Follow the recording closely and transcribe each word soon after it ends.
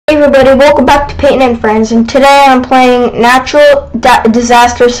Hey everybody, welcome back to Peyton and Friends, and today I'm playing Natural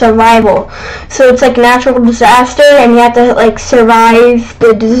Disaster Survival. So it's like natural disaster, and you have to like survive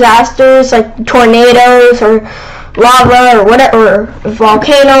the disasters, like tornadoes or lava or whatever, or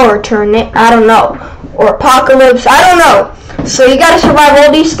volcano or tornado, I don't know, or apocalypse, I don't know. So you gotta survive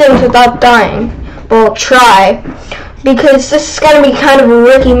all these things without dying. Well, try. Because this is going to be kind of a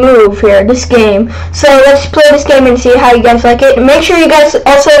rookie move here, this game. So let's play this game and see how you guys like it. Make sure you guys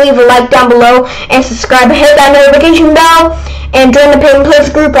also leave a like down below and subscribe and hit that notification bell and join the Peyton Plays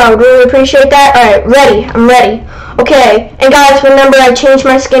group. I would really appreciate that. Alright, ready. I'm ready. Okay, and guys, remember I changed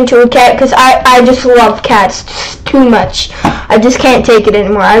my skin to a cat because I just love cats too much. I just can't take it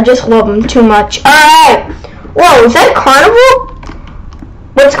anymore. I just love them too much. Alright. Whoa, is that a carnival?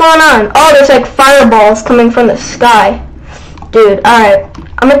 What's going on? Oh, there's like fireballs coming from the sky. Dude, alright.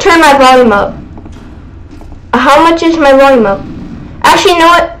 I'm gonna turn my volume up. How much is my volume up? Actually, you know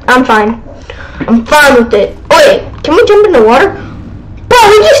what? I'm fine. I'm fine with it. Oh, wait, can we jump in the water? Bro,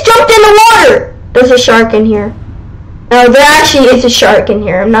 we just jumped in the water! There's a shark in here. No, there actually is a shark in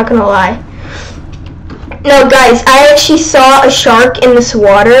here. I'm not gonna lie. No, guys, I actually saw a shark in this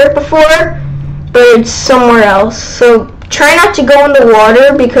water before, but it's somewhere else. So try not to go in the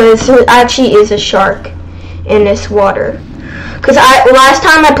water because there actually is a shark in this water. Because last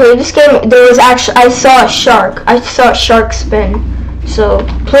time I played this game, I saw a shark. I saw a shark spin. So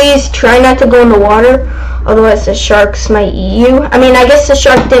please try not to go in the water, otherwise the sharks might eat you. I mean, I guess the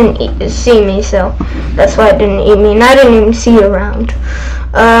shark didn't see me, so that's why it didn't eat me, and I didn't even see you around.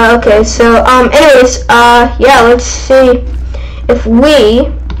 Okay, so anyways, yeah, let's see if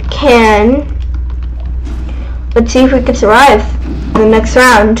we can. Let's see if we can survive the next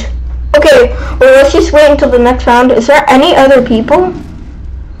round. Okay, well, let's just wait until the next round. Is there any other people?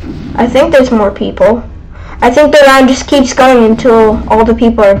 I think there's more people. I think the round just keeps going until all the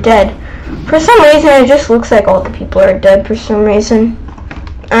people are dead. For some reason, it just looks like all the people are dead for some reason.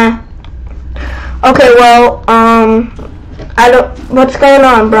 Okay, well, what's going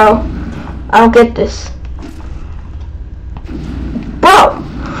on, bro? I don't get this. Bro!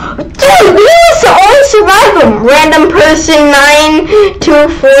 Dude, we used to only survive them. Random person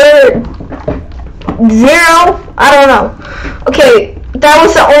 9240. I don't know. Okay, that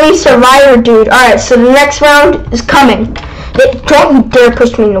was the only survivor, dude. Alright, so the next round is coming. Don't you dare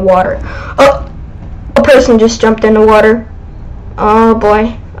push me in the water. Oh, a person just jumped in the water. Oh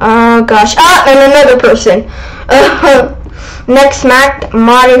boy. Oh gosh. And another person. Next map,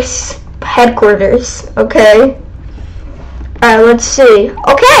 Modest Headquarters. Okay. Alright, let's see.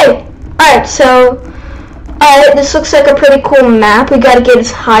 Okay! Alright, so this looks like a pretty cool map. We gotta get as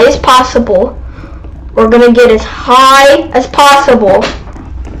high as possible. We're gonna get as high as possible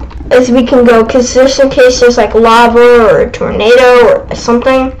as we can go, because just in case there's like lava or a tornado or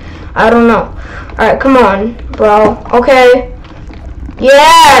something. I don't know. Alright, come on, bro. Okay.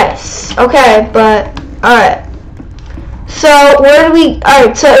 Yes! Okay, but alright. So where do we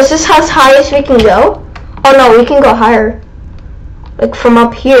alright, so is this as high as we can go? Oh no, we can go higher. Like from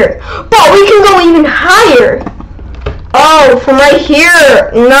up here. But we can go even higher. Oh, from right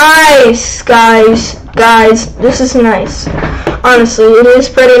here. Nice, guys. Guys, this is nice. Honestly, it is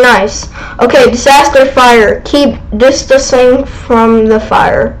pretty nice. Okay, disaster fire. Keep distancing from the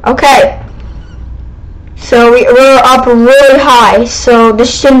fire. Okay. So we're up really high, so this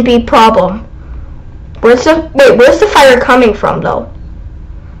shouldn't be a problem. Where's the fire coming from, though?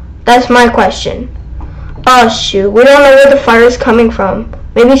 That's my question. Oh shoot, we don't know where the fire is coming from.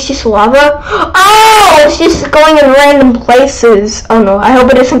 Maybe it's just lava? Oh, it's just going in random places. Oh no, I hope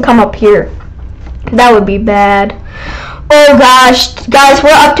it doesn't come up here. That would be bad. Oh gosh, guys,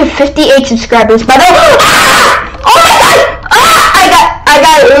 we're up to 58 subscribers. By the way, oh my god! I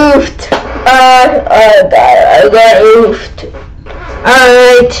got oofed. I got oofed.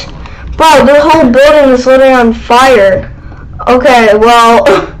 Alright. Bro, the whole building is literally on fire. Okay, well,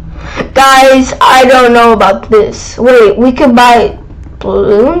 guys, I don't know about this. Wait, we could buy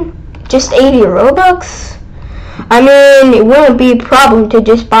balloon? Just 80 Robux? I mean, it wouldn't be a problem to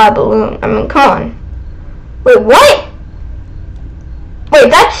just buy a balloon. I mean, come on. Wait, what? Wait,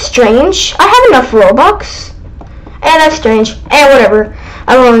 that's strange. I have enough Robux. And that's strange. And whatever.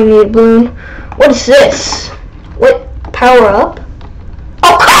 I don't really need a balloon. What is this? What? Power up?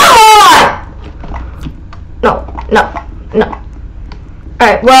 Oh, come on! No.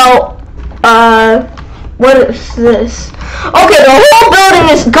 Alright, well, what is this? Okay, the whole building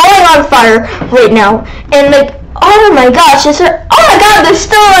is going on fire right now. And like, oh my gosh, oh my god, there's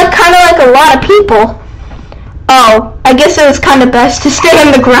still like kind of like a lot of people. Oh, I guess it was kind of best to stay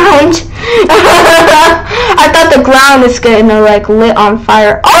on the ground. I thought the ground was gonna like lit on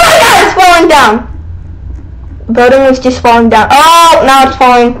fire. Oh my god, it's falling down. The building was just falling down. Oh, now it's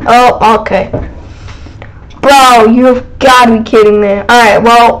falling. Oh, okay. Bro, you've got to be kidding me. Alright,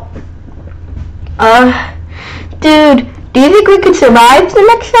 well, dude, do you think we could survive the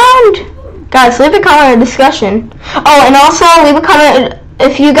next round? Guys, leave a comment in the discussion. Oh, and also leave a comment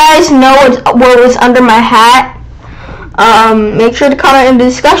if you guys know what was under my hat. Make sure to comment in the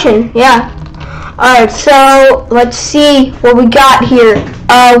discussion. Yeah. Alright, so let's see what we got here.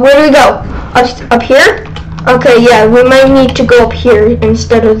 Where do we go? Up here? Okay, yeah, we might need to go up here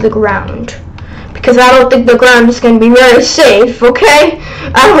instead of the ground. Because I don't think the ground is going to be very safe, okay?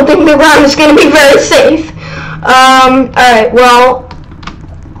 I don't think the ground is going to be very safe. Alright, well,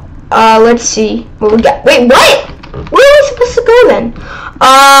 let's see what we got. Wait, what? Where are we supposed to go then?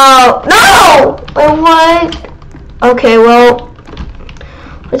 No! Wait, what? Okay, well,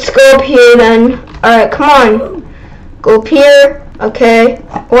 let's go up here then. Alright, come on. Go up here. Okay.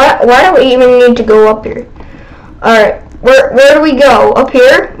 Why do we even need to go up here? Alright, where do we go? Up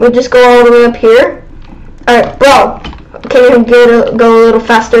here? We just go all the way up here? Alright, bro. Can you go a little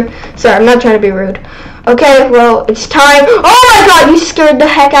faster? Sorry, I'm not trying to be rude. Okay, well, it's time. Oh my god, you scared the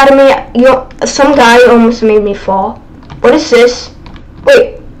heck out of me. Some guy almost made me fall. What is this?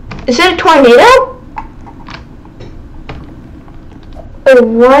 Wait, is it a tornado? Wait,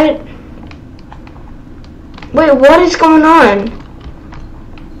 what? Wait, what is going on?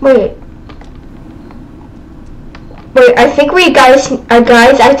 Wait, I think we guys,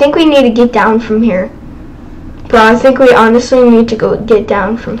 I think we need to get down from here. Bro, I think we honestly need to go get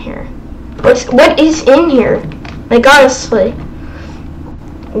down from here. What is in here? Like, honestly.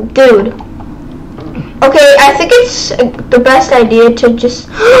 Dude. Okay, I think it's the best idea to just...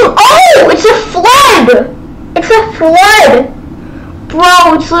 Oh! It's a flood! It's a flood!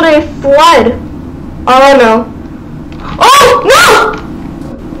 Bro, it's literally a flood. Oh, no. Oh, no!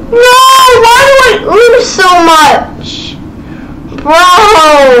 No! Why do I lose so much?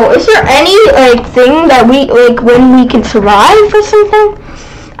 Bro, is there any, like, thing that we, like, when we can survive or something?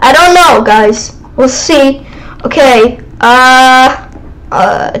 I don't know, guys. We'll see. Okay,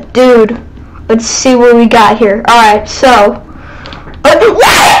 dude. Let's see what we got here. Alright, so.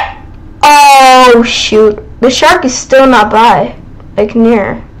 What? Oh, shoot. The shark is still not by. Like,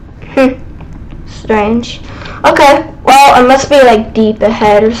 near. Strange. Okay, well, it must be, like, deep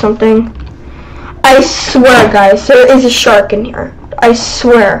ahead or something. I swear, guys, there is a shark in here. I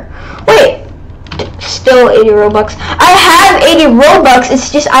swear. Wait. Still 80 Robux. I have 80 Robux.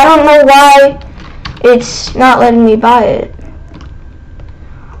 It's just, I don't know why it's not letting me buy it.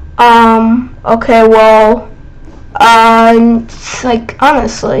 Okay, well, it's like,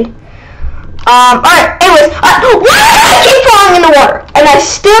 honestly. Alright, anyways, why do I keep falling in the water? And I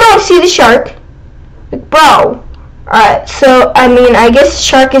still don't see the shark. Like, bro. Alright, so, I mean, I guess the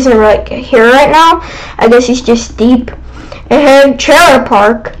shark isn't, like, here right now. I guess he's just deep. And trailer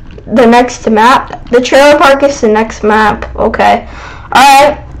park, the next map. The trailer park is the next map. Okay.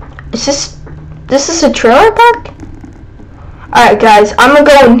 Alright. This is a trailer park? Alright, guys, I'm gonna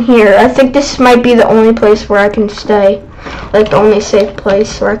go in here. I think this might be the only place where I can stay. Like, the only safe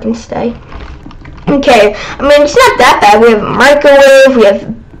place where I can stay. Okay, I mean, it's not that bad. We have a microwave, we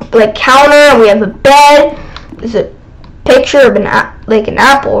have, like, counter, we have a bed. There's a picture of an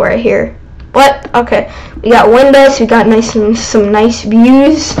apple right here. What? Okay, we got windows, we got some nice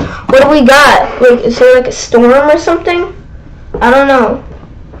views. What do we got? Like, is there, like, a storm or something? I don't know.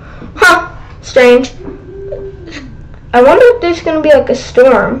 Huh, strange. I wonder if there's gonna be like a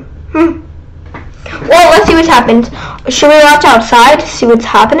storm. Well, let's see what happens. Should we watch outside to see what's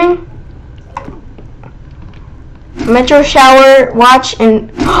happening? Metro shower, watch,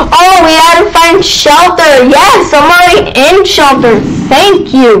 and oh, we had to find shelter. Yes, I'm already in shelter.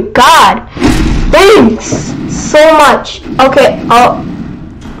 Thank you, God. Thanks so much. Okay. Oh.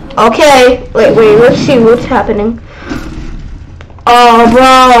 Okay. Wait. Let's see what's happening. Oh,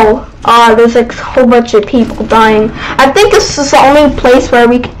 bro. There's like a whole bunch of people dying. I think this is the only place where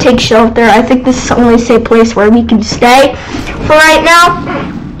we can take shelter. I think this is the only safe place where we can stay for right now.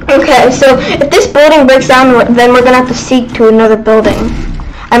 Okay, so if this building breaks down, then we're gonna have to seek to another building.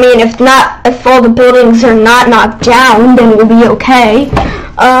 I mean, if all the buildings are not knocked down, then we'll be okay.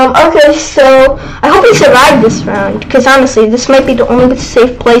 Okay, so I hope we survive this round, because honestly, this might be the only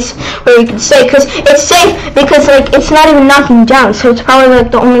safe place where we can stay, because it's safe, because, like, it's not even knocking down, so it's probably,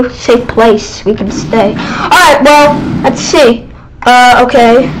 like, the only safe place we can stay. Alright, well, let's see.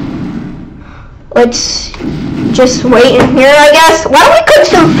 Okay. Let's just wait in here, I guess. Why don't we cook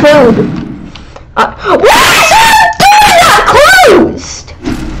some food? Why is the door not closed?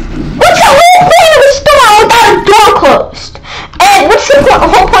 What's the whole point of a store without a door closed? And what's the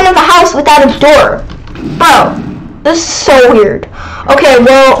whole point of a house without a door? Bro, this is so weird. Okay,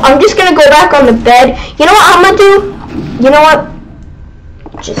 well, I'm just gonna go back on the bed. You know what I'm gonna do? You know what?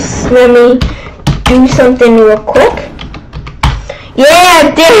 Just let me do something real quick.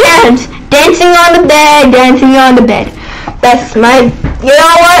 Yeah, dance! Dancing on the bed, dancing on the bed. That's my, you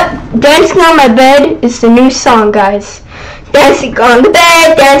know what? Dancing on my bed is the new song, guys. Dancing on the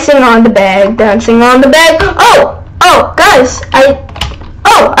bed, dancing on the bed, dancing on the bed. Oh, guys, I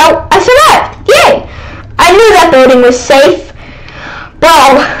survived. Yay! I knew that building was safe. Bro,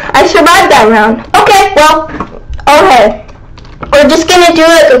 I survived that round. Okay, well, okay. We're just gonna do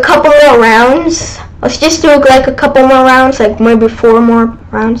like a couple more rounds. Let's just do like a couple more rounds, like maybe 4 more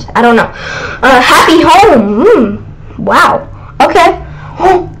rounds. I don't know. Happy home. Wow. Okay.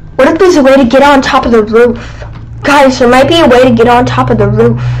 What if there's a way to get on top of the roof? Guys, there might be a way to get on top of the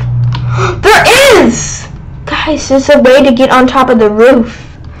roof. There is! Guys, there's a way to get on top of the roof.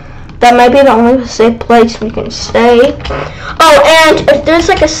 That might be the only safe place we can stay. Oh, and if there's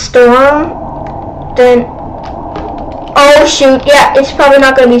like a storm, then... Oh, shoot. Yeah, it's probably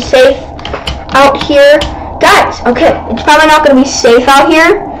not going to be safe out here. Guys, okay, it's probably not going to be safe out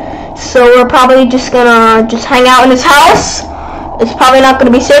here. So we're probably just going to hang out in this house. It's probably not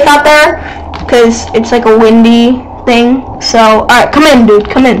going to be safe out there because it's like a windy thing. So, alright, come in, dude.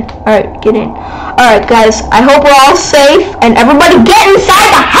 Come in. Alright, get in. Alright, guys, I hope we're all safe. And everybody get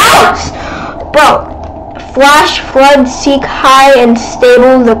inside the house! Bro, flash, flood, seek high and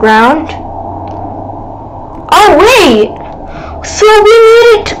stable the ground. Oh, wait! So we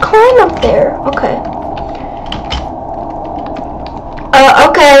needed to climb up there. Okay.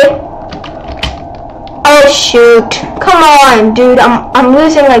 Okay. Oh, shoot. Come on, dude. I'm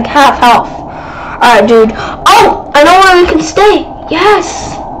losing like half health. Alright, dude. Oh, I know where we can stay.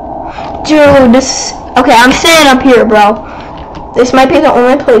 Yes. Dude, this... Okay, I'm staying up here, bro. This might be the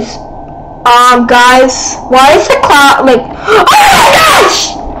only place. Guys, why is the cloud like... Oh my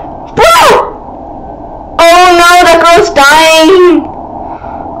gosh! Bro! Oh no, that girl's dying.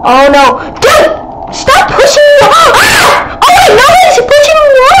 Oh no. Dude! Stop pushing me off! Ah! Oh wait, no one's pushing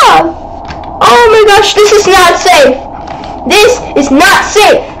me off! Oh my gosh, this is not safe. This is not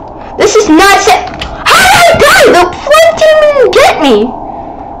safe. This is not safe. How did I die? The flood team didn't get me.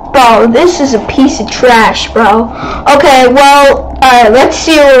 Bro, this is a piece of trash, bro. Okay, well, let's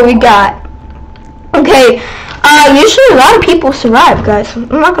see what we got. Okay, usually a lot of people survive, guys. I'm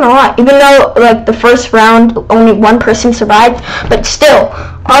not gonna lie. Even though, like, the first round, only one person survived. But still.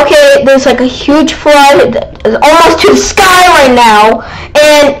 Okay, there's, like, a huge flood. It's almost to the sky right now.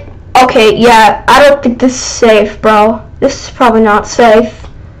 And, okay, yeah, I don't think this is safe, bro. This is probably not safe.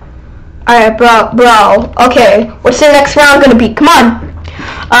 Alright, bro. Okay, what's the next round gonna be? Come on.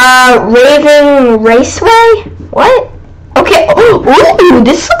 Raven Raceway? What? Okay, ooh,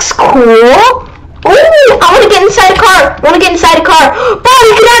 this looks cool. Ooh, I want to get inside a car. Bro, you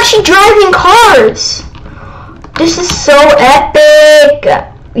can actually drive in cars. This is so epic.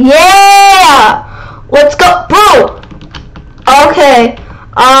 Yeah. Let's go. Bro. Okay.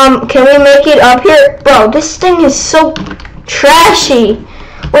 Can we make it up here? Bro, this thing is so trashy.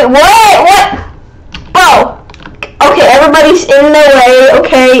 Wait, what? Bro. Okay, everybody's in their way.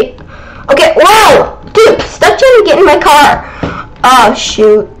 Okay. Wow. Dude, stop trying to get in my car. Oh,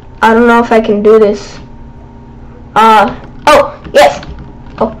 shoot. I don't know if I can do this. Oh, yes.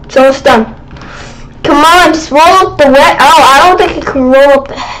 Oh, it's almost done. Come on, just roll up the wet. Oh, I don't think I can roll up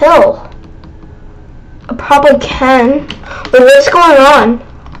the hill. I probably can. Wait, what's going on?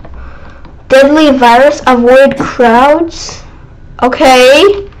 Deadly virus, avoid crowds.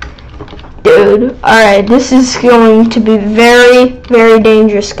 Okay. Dude, alright, this is going to be very, very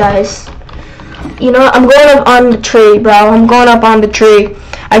dangerous, guys. You know what? I'm going up on the tree, bro. I'm going up on the tree.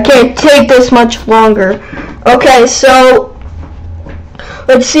 I can't take this much longer. Okay, so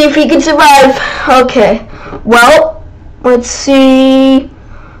let's see if he can survive. Okay, well, let's see.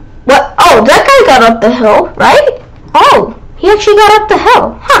 What? Oh, that guy got up the hill, right? Oh, he actually got up the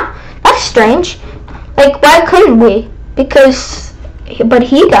hill. Huh, that's strange. Like, why couldn't we? But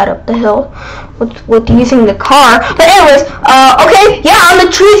he got up the hill with using the car. But anyways, okay, yeah, on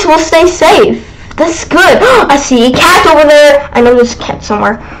the trees we'll stay safe. That's good. I see a cat over there. I know there's a cat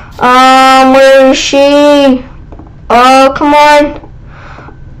somewhere. Where is she? Come on.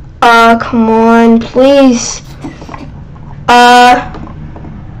 Come on, please.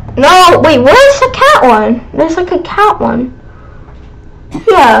 No, wait, where's the cat one? There's like a cat one.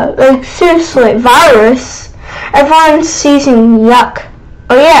 Yeah, like seriously, virus. Everyone's seizing yuck.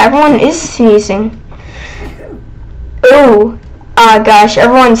 Oh yeah, everyone is sneezing. Ooh. Gosh,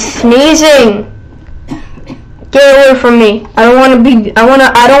 everyone's sneezing. Get away from me. I don't want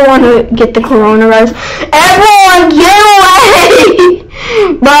to get the coronavirus. Everyone get away!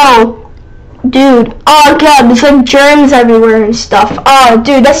 Bro. Dude. Oh god, there's like germs everywhere and stuff. Oh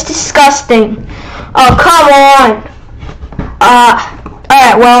dude, that's disgusting. Oh, come on.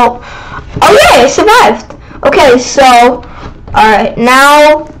 Alright, well. Oh yeah, I survived. Okay, so alright,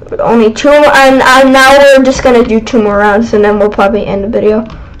 now only 2 more, and now we're just gonna do 2 more rounds and then we'll probably end the video.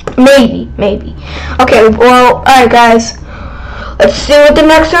 Maybe. Okay, well, alright guys. Let's see what the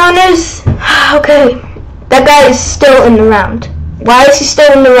next round is. Okay. That guy is still in the round. Why is he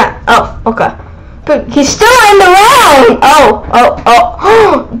still in the round? Oh, okay. But he's still in the round! Oh.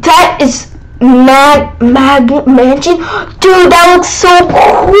 That is mansion? Dude, that looks so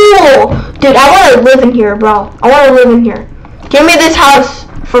cool! Dude, I want to live in here, bro. I want to live in here. Give me this house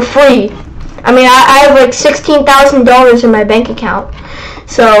for free. I mean, I have like $16,000 in my bank account.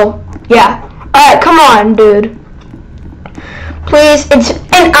 So, yeah. Alright, come on, dude. Please, and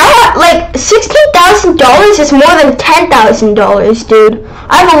I have, like, $16,000 is more than $10,000, dude.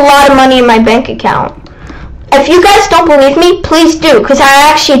 I have a lot of money in my bank account. If you guys don't believe me, please do, because I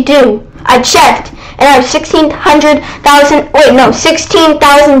actually do. I checked, and I have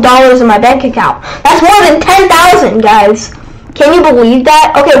 $16,000 in my bank account. That's more than 10,000, guys. Can you believe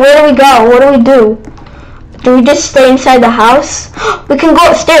that? Okay, where do we go? What do we do? Do we just stay inside the house? We can go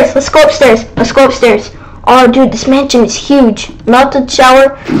upstairs. Let's go upstairs. Oh, dude, this mansion is huge. Melted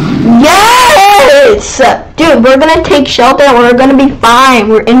shower. Yes! Dude, we're gonna take shelter and we're gonna be fine.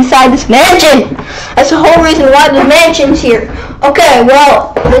 We're inside this mansion. That's the whole reason why the mansion's here. Okay,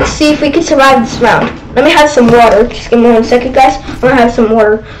 well, let's see if we can survive this round. Let me have some water. Just give me 1 second, guys. I'm gonna have some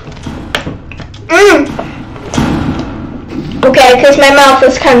water. Okay, because my mouth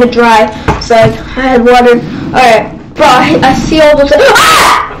was kind of dry, so I had water. Alright, bro, I see all those.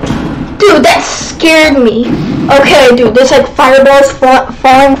 Ah! Dude, that scared me. Okay, dude, there's like fireballs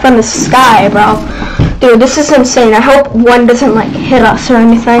falling from the sky, bro. Dude, this is insane. I hope one doesn't like hit us or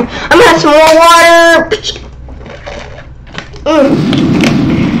anything. I'm gonna have some more water.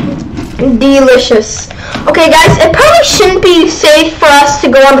 Delicious. Okay, guys, it probably shouldn't be safe for us to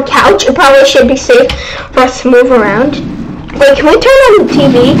go on the couch. It probably should be safe for us to move around. Wait, can we turn on the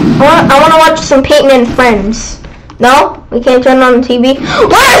TV? I want to watch some Peyton and Friends. No? We can't turn on the TV?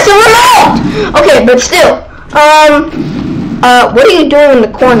 Where's the remote? Okay, but still. What are you doing in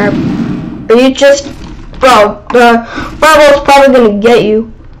the corner? Are you just... Bro, the fireball's probably gonna get you.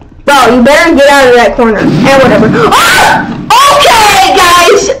 Bro, you better get out of that corner. And whatever. Ah! Okay,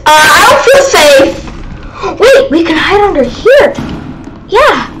 guys! I don't feel safe. Wait, we can hide under here.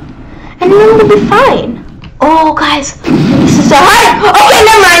 Yeah. And then we'll be fine. Oh, guys, this is so hard. Okay,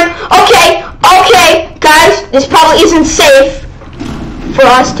 never mind. Okay, guys, this probably isn't safe for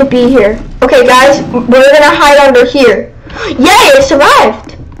us to be here. Okay, guys, we're gonna hide under here. Yay, I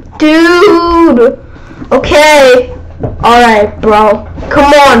survived. Dude. Okay. Alright, bro.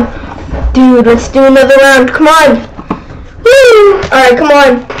 Come on. Dude, let's do another round. Come on. Woo. Alright, come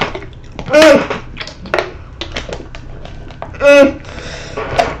on.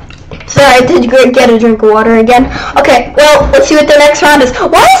 Sorry, I did get a drink of water again. Okay, well, let's see what the next round is.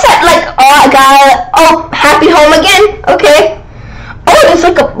 Why is that like, happy home again? Okay. Oh, there's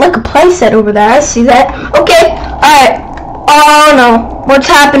like a play set over there. I see that. Okay, alright. Oh no, what's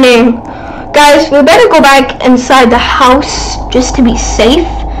happening? Guys, we better go back inside the house just to be safe.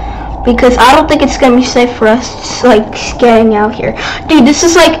 Because I don't think it's gonna be safe for us just, like, getting out here. Dude, this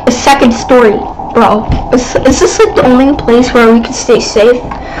is like a second story, bro. Is this like the only place where we can stay safe?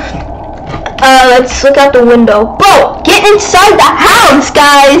 Let's look out the window. Bro, get inside the house,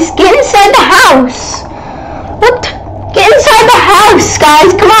 guys. Get inside the house. What? Get inside the house,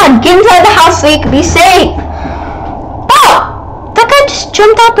 guys. Come on, get inside the house so you can be safe. Bro, that guy just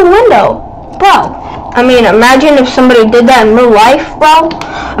jumped out the window. Bro, I mean, imagine if somebody did that in real life, bro.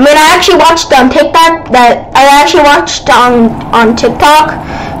 I mean, I actually watched on TikTok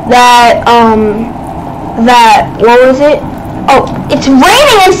that what was it? Oh, it's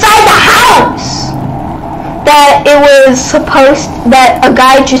raining inside the house! That it was supposed that a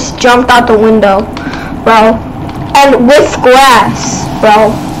guy just jumped out the window, bro. And with glass,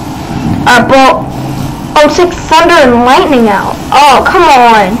 bro. Bro. Oh, it's like thunder and lightning out. Oh, come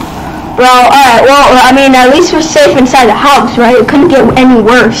on. Bro, alright, well, I mean, at least we're safe inside the house, right? It couldn't get any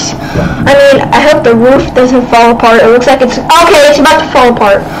worse. I mean, I hope the roof doesn't fall apart. It looks like it's about to fall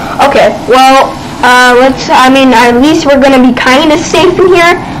apart. Okay, well, at least we're gonna be kind of safe in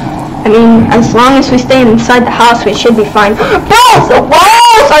here. I mean, as long as we stay inside the house, we should be fine. Bro, so what?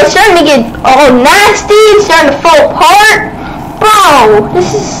 walls are starting to get all nasty. It's starting to fall apart. Bro,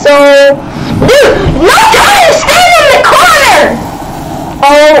 this is so... Dude, no time to stand in the corner!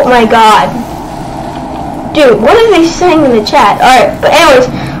 Oh my god. Dude, what are they saying in the chat? Alright, but anyways,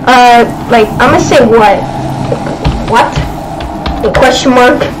 like, I'm gonna say what? What? The question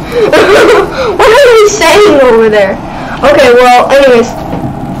mark? What are they saying over there? Okay, well, anyways.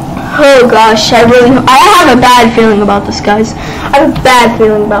 Oh gosh, I have a bad feeling about this, guys. I have a bad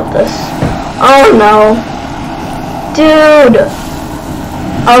feeling about this. Oh no. Dude.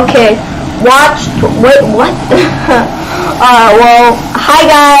 Okay. Watch. Wait, what? Well, hi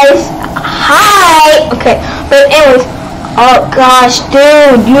guys. Hi. Okay, but anyways. Oh gosh,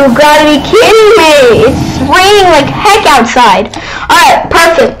 dude, you gotta be kidding me. It's raining like heck outside. Alright,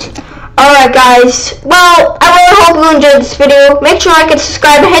 perfect. Alright guys, well, I really hope you enjoyed this video. Make sure to like and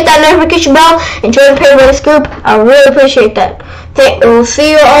subscribe and hit that notification bell and join the Paper Race group. I really appreciate that. We'll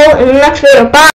see you all in the next video. Bye.